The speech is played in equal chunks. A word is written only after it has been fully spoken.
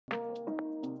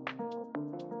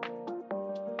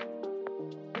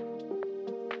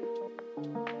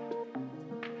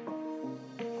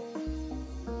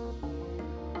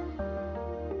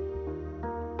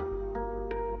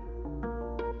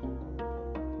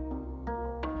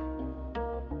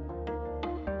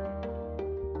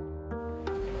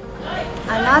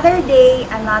Another day,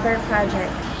 another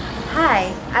project. Hi,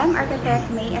 I'm Architect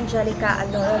May Angelica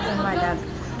Adoracion.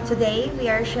 Today, we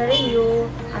are sharing you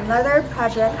another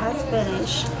project has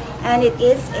finished, and it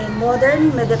is a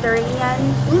modern Mediterranean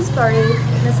two-story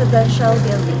residential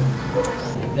building.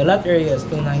 The lot area is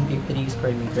 293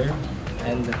 square meter,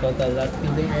 and the total lot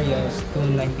building area is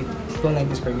 290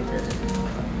 square meter.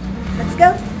 Let's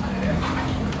go!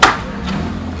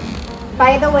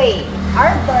 By the way,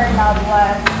 our doorknob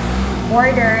was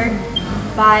ordered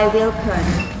by Wilcon.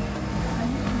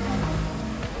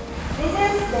 This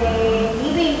is the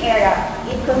living area.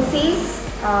 It consists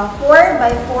of 4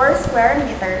 by 4 square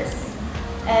meters.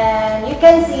 And you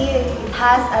can see it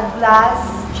has a glass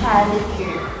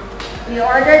chandelier. We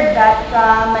ordered that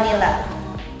from Manila.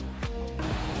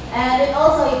 And it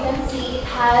also, you can see it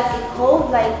has a cove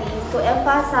lighting to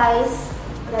emphasize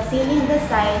the ceiling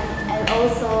design and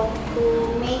also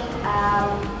to make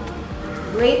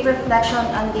great reflection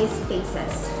on these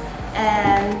spaces.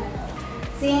 And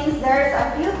since there's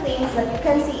a few things that you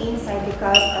can see inside,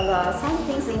 because some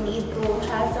things they need to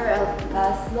transfer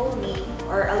slowly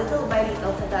or a little by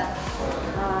little so that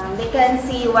they can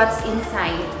see what's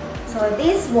inside. So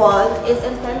this wall is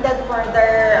intended for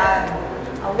their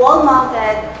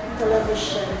wall-mounted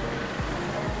television,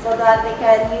 so that they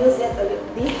can use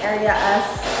this area as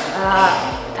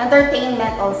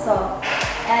entertainment also.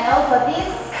 And also this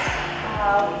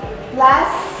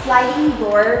glass sliding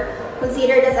door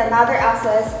considered as another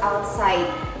access outside.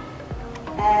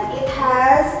 And it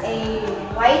has a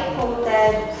white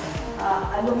coated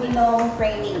aluminum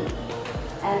framing.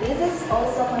 And this is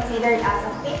also considered as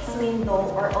a fixed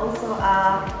window or also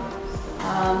a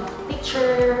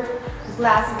picture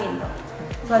glass window.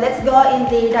 So let's go in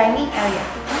the dining area.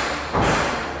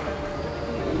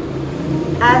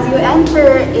 As you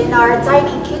enter in our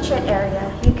dining kitchen area,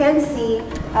 you can see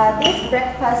this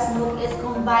breakfast nook is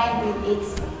combined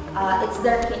with it's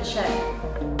their kitchen.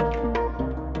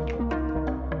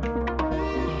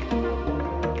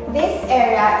 This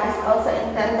area is also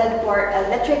intended for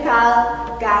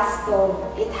electrical gas stove.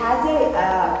 It has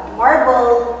a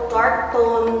marble dark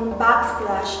tone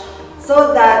backsplash,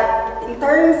 so that in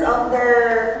terms of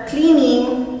their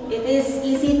cleaning, it is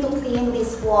easy to clean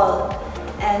this wall.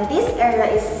 And this area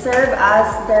is served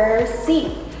as their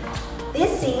sink.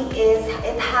 This sink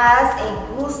it has a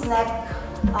gooseneck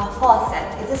faucet.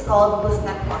 It is called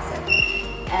gooseneck faucet.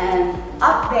 And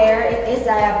up there, it is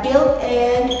a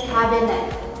built-in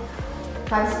cabinet.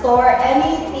 Can store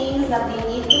any things that they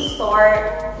need to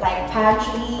store, like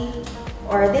pantry,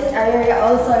 or this area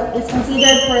also is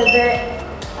considered for their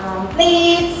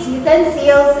plates,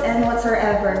 utensils, and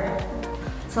whatsoever.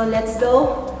 So let's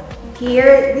go.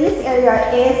 Here, this area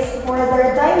is for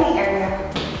their dining area.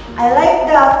 I like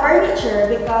the furniture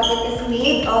because it is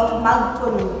made of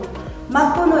magpuno.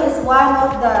 Magpuno is one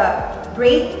of the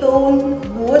great tone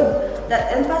wood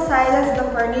that emphasizes the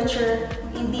furniture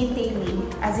in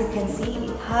detailing. As you can see,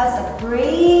 it has a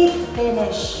great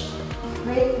finish.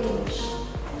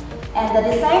 And the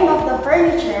design of the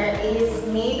furniture is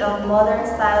made of modern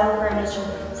style furniture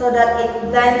so that it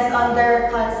blends on their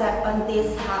concept on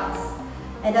this house.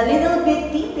 And a little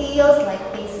bit details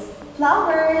like these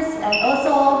flowers, and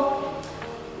also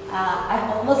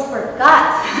I almost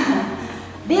forgot.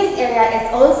 This area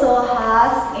also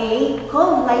has a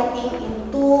cove lighting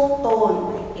in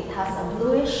two-tone. It has a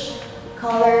bluish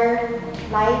color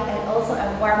light and also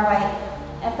a warm white,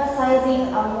 emphasizing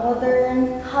a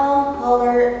modern, calm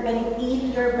color when you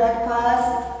eat your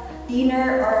breakfast,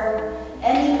 dinner, or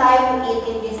any time you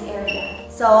eat in this area.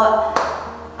 So,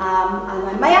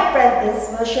 my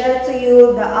apprentice will share to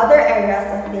you the other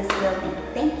areas of this building.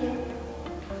 Thank you.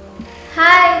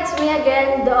 Hi, it's me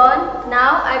again, Dawn.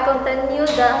 Now I continue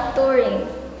the touring.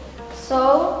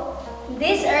 So,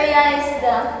 this area is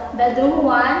the bedroom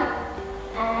 1,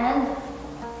 and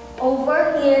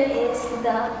over here is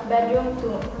the bedroom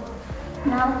 2.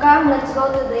 Now come, let's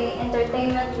go to the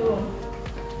entertainment room.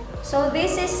 So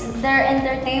this is their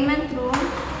entertainment room.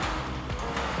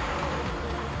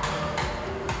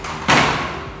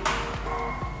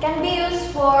 Can be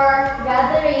used for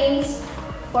gatherings,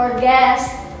 for guests,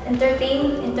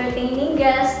 entertaining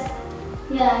guests.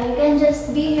 Yeah, you can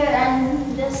just be here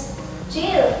and just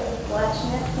chill, watch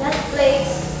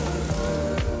Netflix.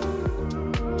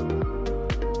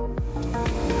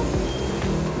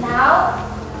 Now,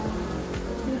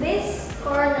 in this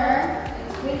corner,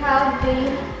 we have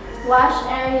the wash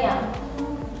area.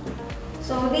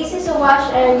 So this is a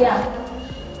wash area,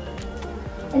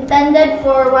 intended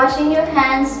for washing your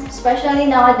hands, especially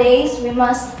nowadays. We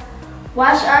must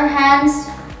wash our hands,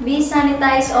 be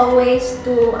sanitized always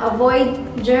to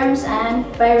avoid germs and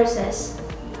viruses.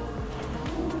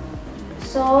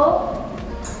 So,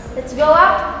 let's go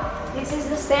up. This is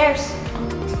the stairs.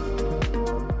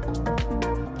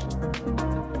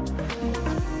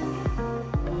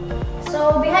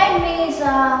 So, behind me is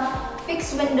a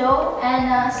fixed window and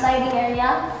a sliding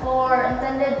area for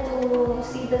intended to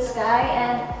see the sky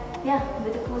and yeah,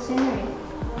 beautiful scenery.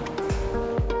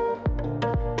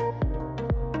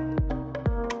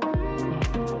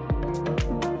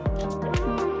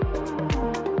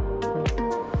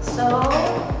 So,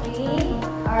 we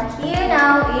are here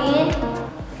now in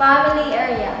family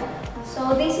area.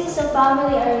 So, this is a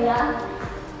family area.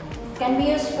 It can be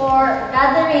used for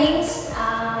gatherings,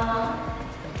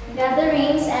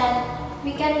 and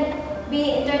we can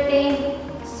be entertained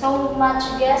so much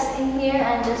guests in here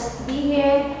and just be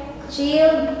here,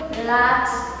 chill,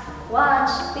 relax, watch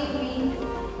TV.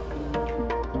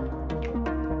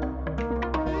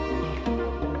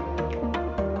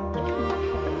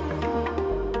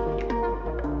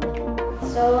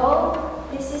 So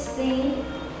this is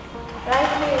right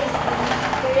here is the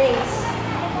terrace.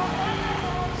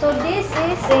 So this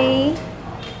is a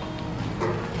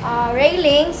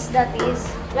railings that is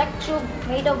tube,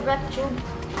 made of tube.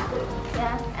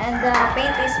 Yeah, and the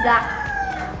paint is black.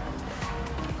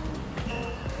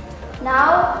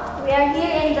 Now we are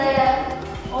here in the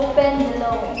open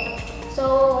below. So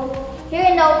here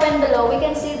in the open below, we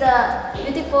can see the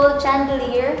beautiful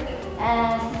chandelier,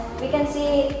 and we can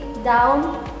see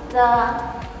down the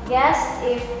guests.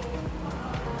 If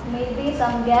maybe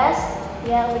some guests,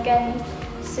 yeah, we can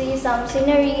see some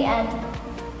scenery, and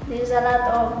there's a lot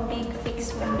of big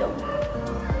fixed window.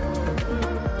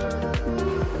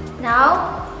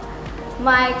 Now,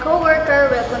 my co-worker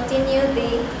will continue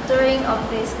the touring of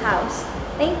this house.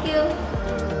 Thank you.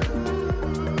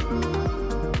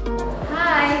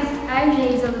 Hi, I'm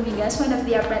Jaisal Lumigas, one of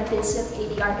the apprentices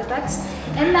of AD Architects,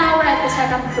 and now we're at the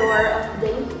second floor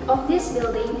of this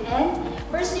building. And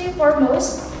first and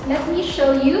foremost, let me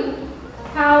show you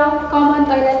how common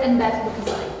toilet and bath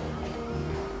looks like.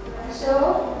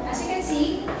 So, as you can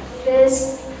see,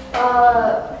 this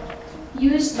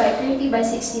used by 30 by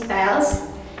 60 tiles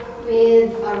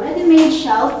with a ready-made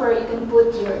shelf where you can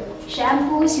put your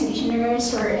shampoos,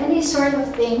 conditioners, or any sort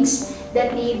of things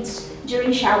that needs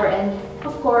during shower, and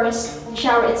of course the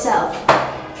shower itself,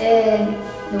 and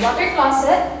the water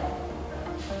closet,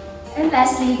 and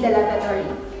lastly the lavatory.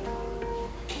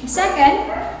 Second,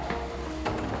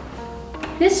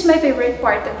 this is my favorite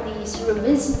part of these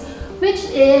rooms, which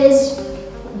is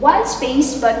one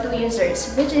space but two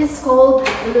users, which is called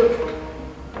the loop.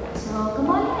 So come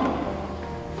on in.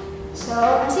 So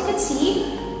as you can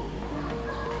see,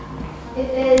 it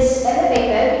is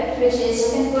elevated, which is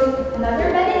you can put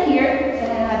another bed in here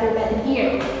and another bed in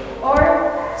here.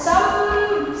 Or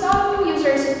some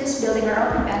users of this building or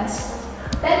occupants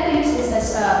tend to use this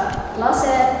as a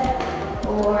closet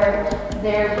or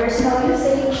their personal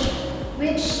usage,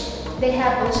 which they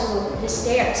have also the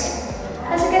stairs.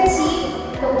 As you can see,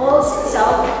 the walls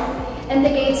itself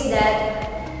indicates that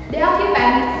the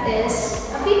occupant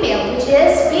is a female, which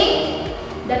is pink,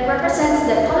 that represents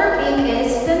the color pink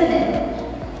is feminine.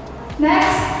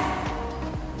 Next,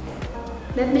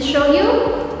 let me show you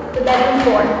the bedroom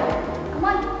floor. Come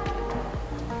on.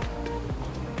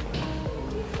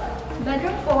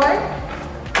 Bedroom 4,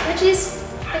 which is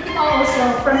typical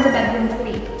also from the bedroom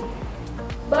 3.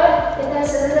 But it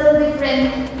has a little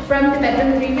different from the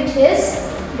bedroom 3, which is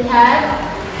they have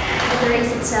the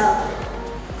terrace itself.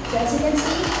 So as you can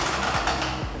see,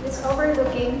 it's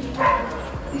overlooking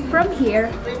from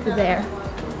here to there.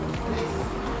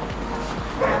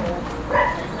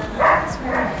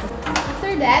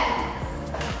 After that,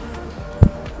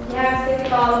 we have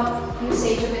typical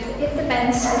usage of it. It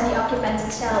depends on the occupants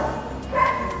itself.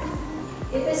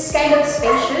 It is kind of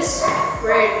spacious,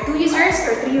 where 2 users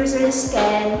or 3 users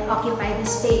can occupy the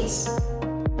space.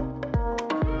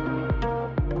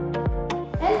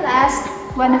 And last,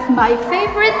 one of my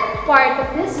favorite part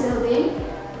of this building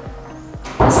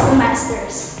is the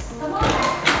masters. Come on.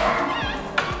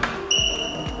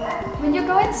 When you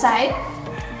go inside,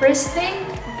 first thing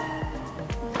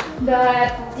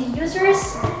that the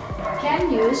users can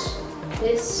use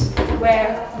is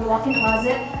where the walk-in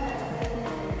closet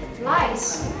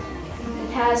lies.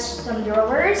 It has some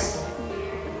drawers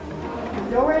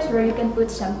where you can put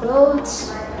some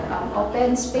clothes,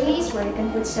 open space where you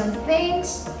can put some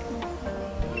things,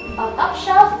 a top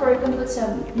shelf where you can put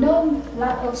some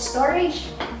lot of storage,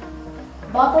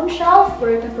 bottom shelf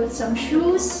where you can put some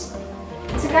shoes.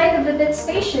 It's a kind of a bit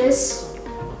spacious.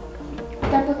 You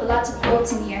can put lots of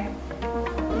clothes in here.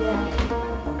 Yeah.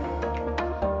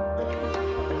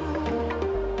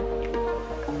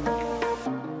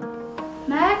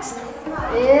 Next,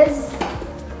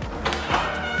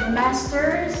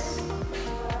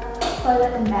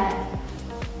 toilet and bath.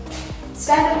 It's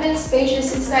kind of a bit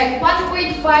spacious. It's like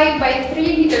 1.5 by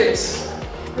 3 meters,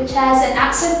 which has an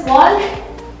accent wall,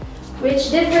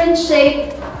 which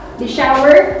differentiate the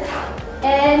shower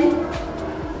and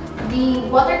the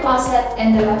water closet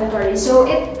and the lavatory. So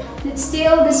it's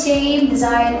still the same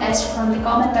design as from the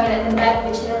common toilet and bath,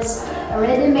 which is a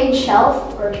ready-made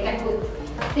shelf, or they can put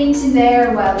things in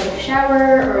there while they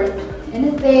shower or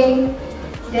anything.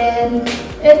 Then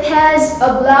it has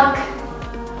a black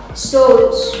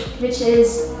stoves, which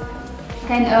is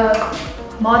kind of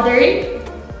modern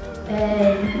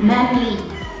and manly.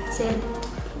 So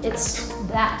it's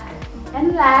black.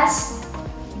 And last,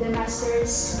 the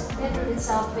master's bedroom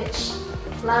itself, which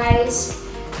lies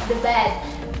the bed,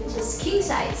 which is king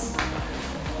size,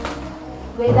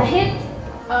 with a hint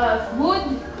of wood,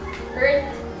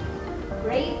 earth,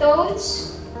 gray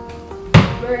tones,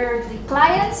 where the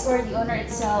clients or the owner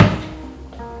itself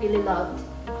really loved.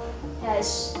 It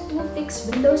has 2 fixed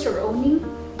windows or awning,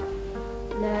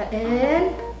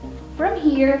 and from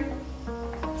here,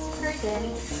 it's a curtain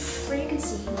where you can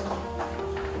see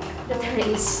the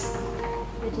terrace,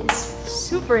 which is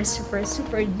super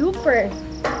duper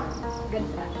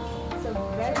ganda. So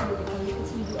very beautiful. You can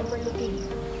see the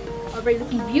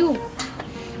overlooking view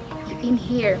in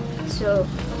here. So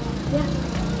yeah.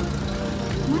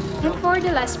 And for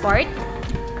the last part,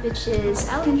 which is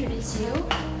I'll introduce you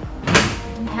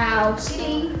on how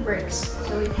seating works.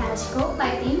 So it has gold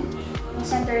lighting. In the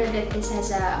center of it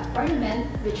has a ornament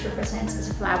which represents as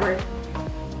a flower.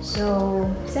 So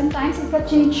sometimes it can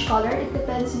change color. It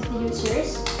depends on the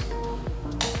users.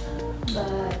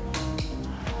 But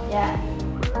yeah.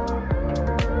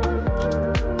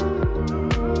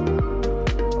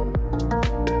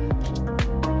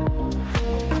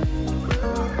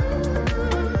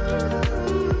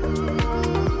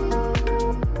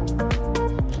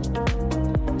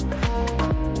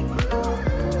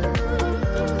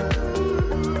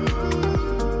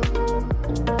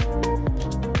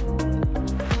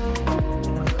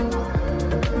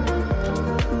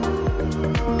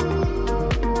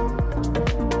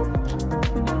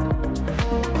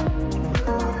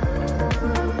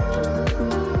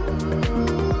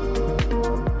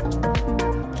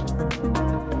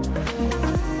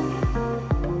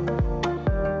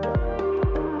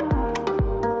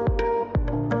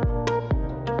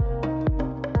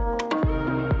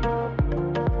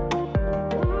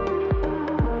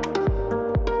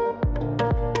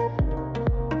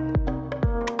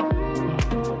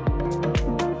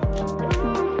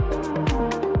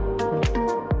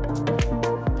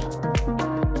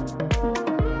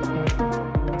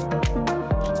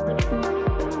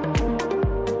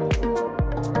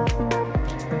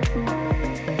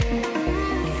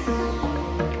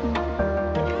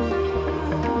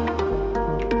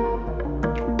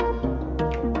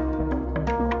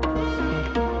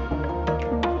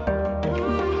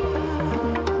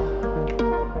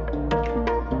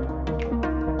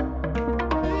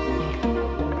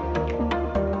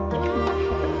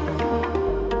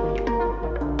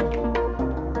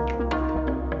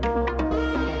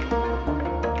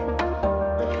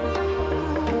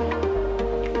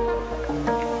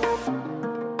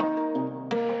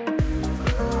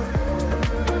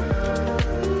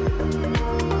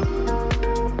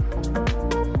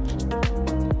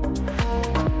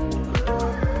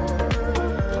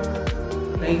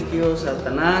 Thank you sa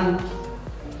tanan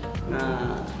na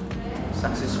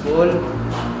successful.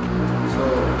 So,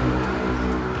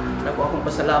 ako akong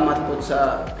pasalamat po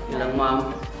sa ilang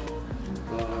ma'am,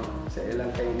 sa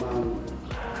ilang kay Ma'am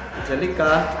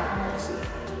Angelica, si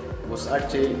Boss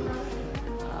Archie,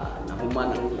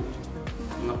 nahuman ang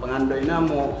mga pangandoy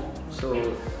namo. So,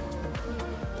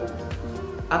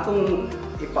 akong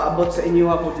ipaabot sa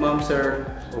inyo po, Ma'am Sir,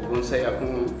 o kung say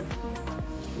akong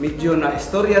medyo na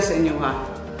istorya sa inyo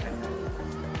ha.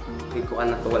 Hindi ko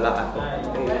na wala ako.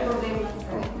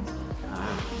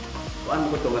 Kuan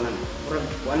ko to ganan.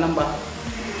 Kuan lang ba?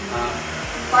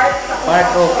 Part part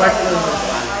lang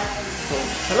kuan. So,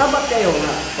 salamat kayo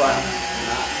nga kuan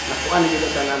na nakuan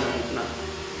gyud tanan na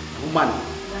human.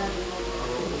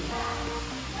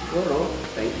 Siguro,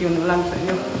 thank you na lang sa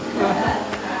inyo.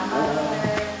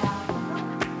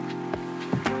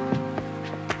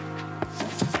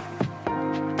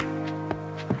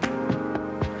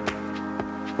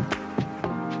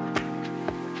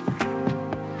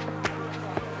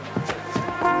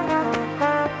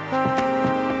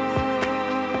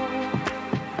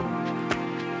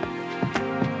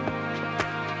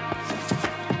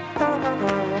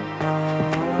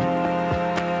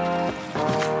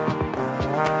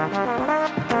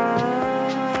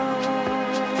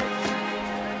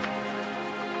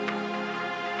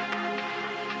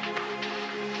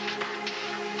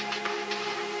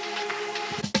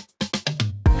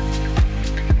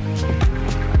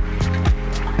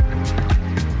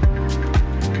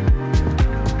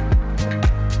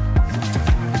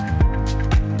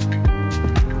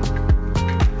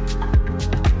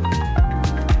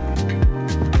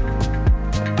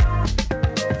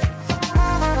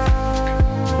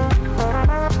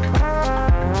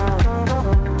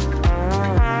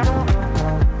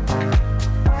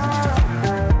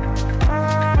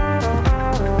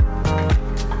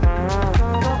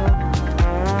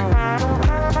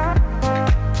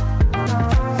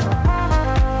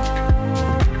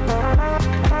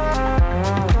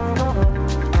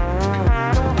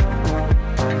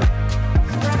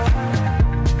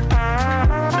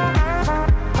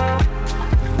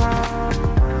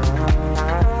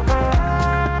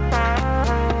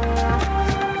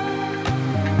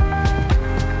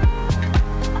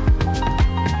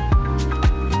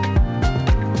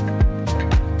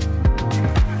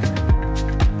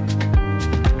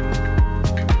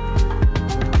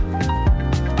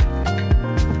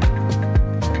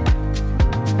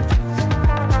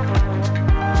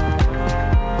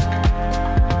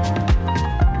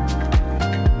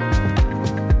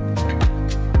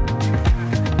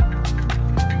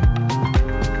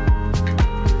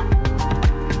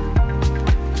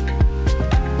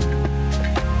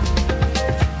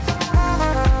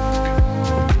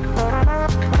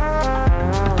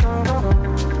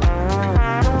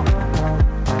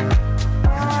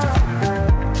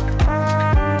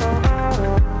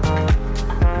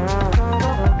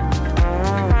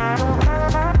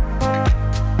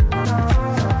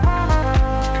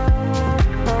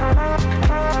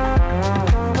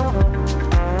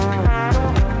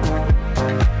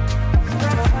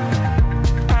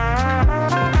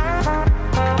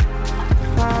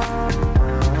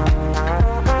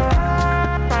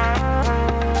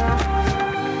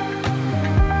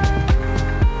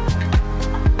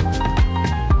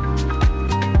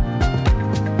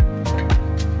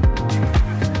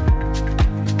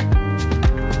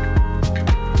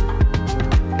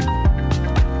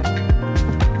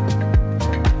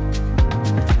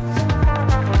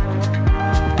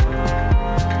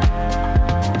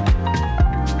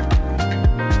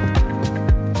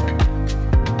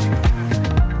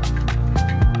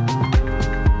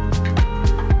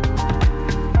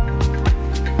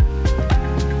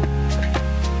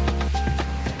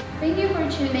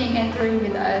 touring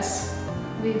with us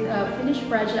with a finished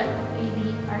project of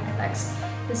AD Architects.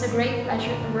 It's a great pleasure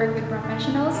to work with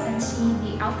professionals and see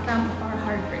the outcome of our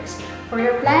hard works. For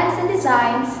your plans and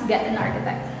designs, get an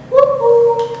architect.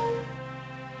 Woohoo!